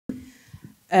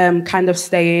Kind of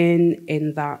staying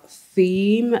in that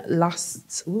theme,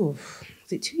 was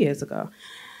it 2 years ago?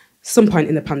 Some point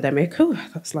in the pandemic. Oh,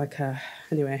 that's like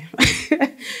anyway.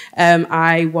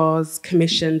 I was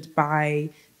commissioned by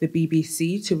the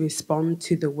BBC to respond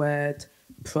to the word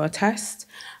protest.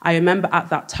 I remember at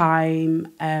that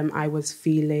time I was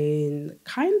feeling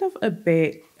kind of a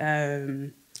bit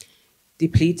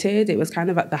depleted. It was kind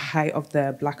of at the height of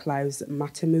the Black Lives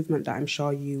Matter movement that I'm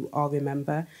sure you all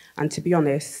remember. And to be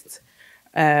honest,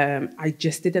 I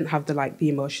just didn't have the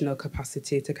emotional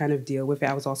capacity to kind of deal with it.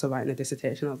 I was also writing a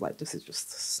dissertation. I was like, this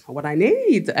is not what I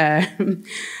need.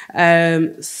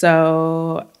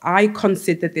 So I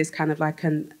considered this kind of like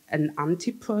an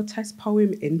anti-protest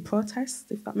poem in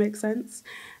protest, if that makes sense.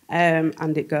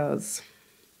 And it goes,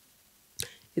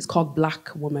 it's called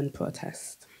Black Woman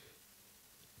Protest.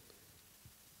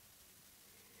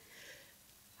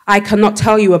 I cannot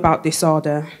tell you about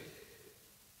disorder,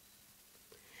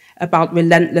 about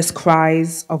relentless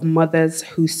cries of mothers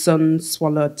whose sons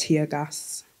swallowed tear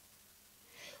gas,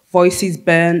 voices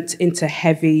burnt into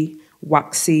heavy,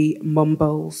 waxy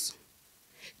mumbles,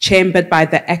 chambered by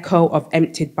the echo of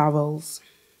emptied barrels.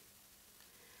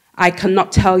 I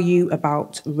cannot tell you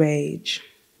about rage.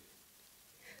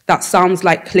 That sounds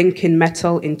like clinking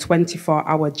metal in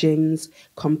 24-hour gyms,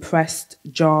 compressed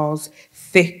jaws,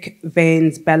 thick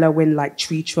veins bellowing like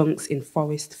tree trunks in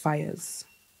forest fires.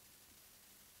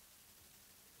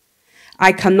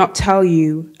 I cannot tell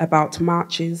you about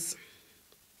marches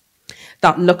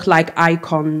that look like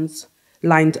icons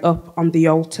lined up on the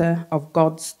altar of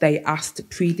gods they asked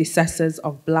predecessors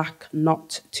of Black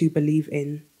not to believe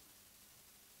in.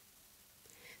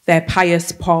 Their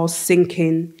pious paws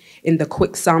sinking in the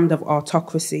quicksand of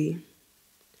autocracy.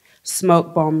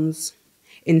 Smoke bombs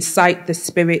incite the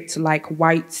spirit like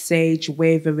white sage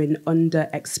wavering under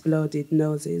exploded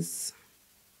noses.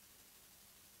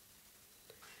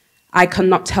 I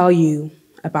cannot tell you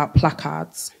about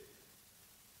placards,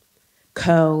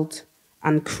 curled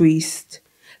and creased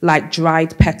like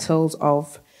dried petals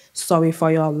of sorry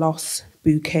for your loss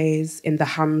bouquets in the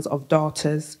hands of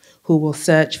daughters who will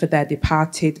search for their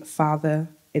departed father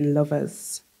in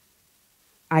lovers.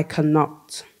 I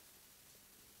cannot.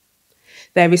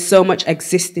 There is so much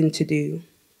existing to do.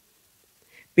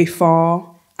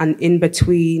 Before and in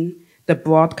between the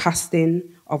broadcasting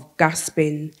of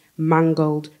gasping,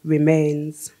 mangled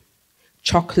remains,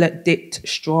 chocolate-dipped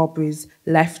strawberries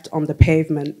left on the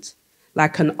pavement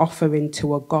like an offering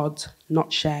to a god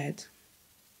not shared.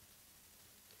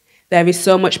 There is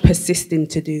so much persisting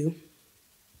to do,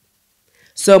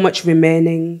 so much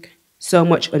remaining, so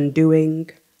much undoing,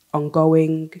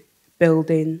 ongoing,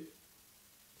 building.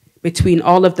 Between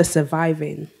all of the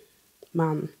surviving,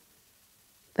 man,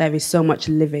 there is so much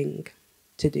living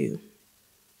to do.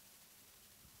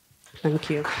 Thank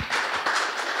you.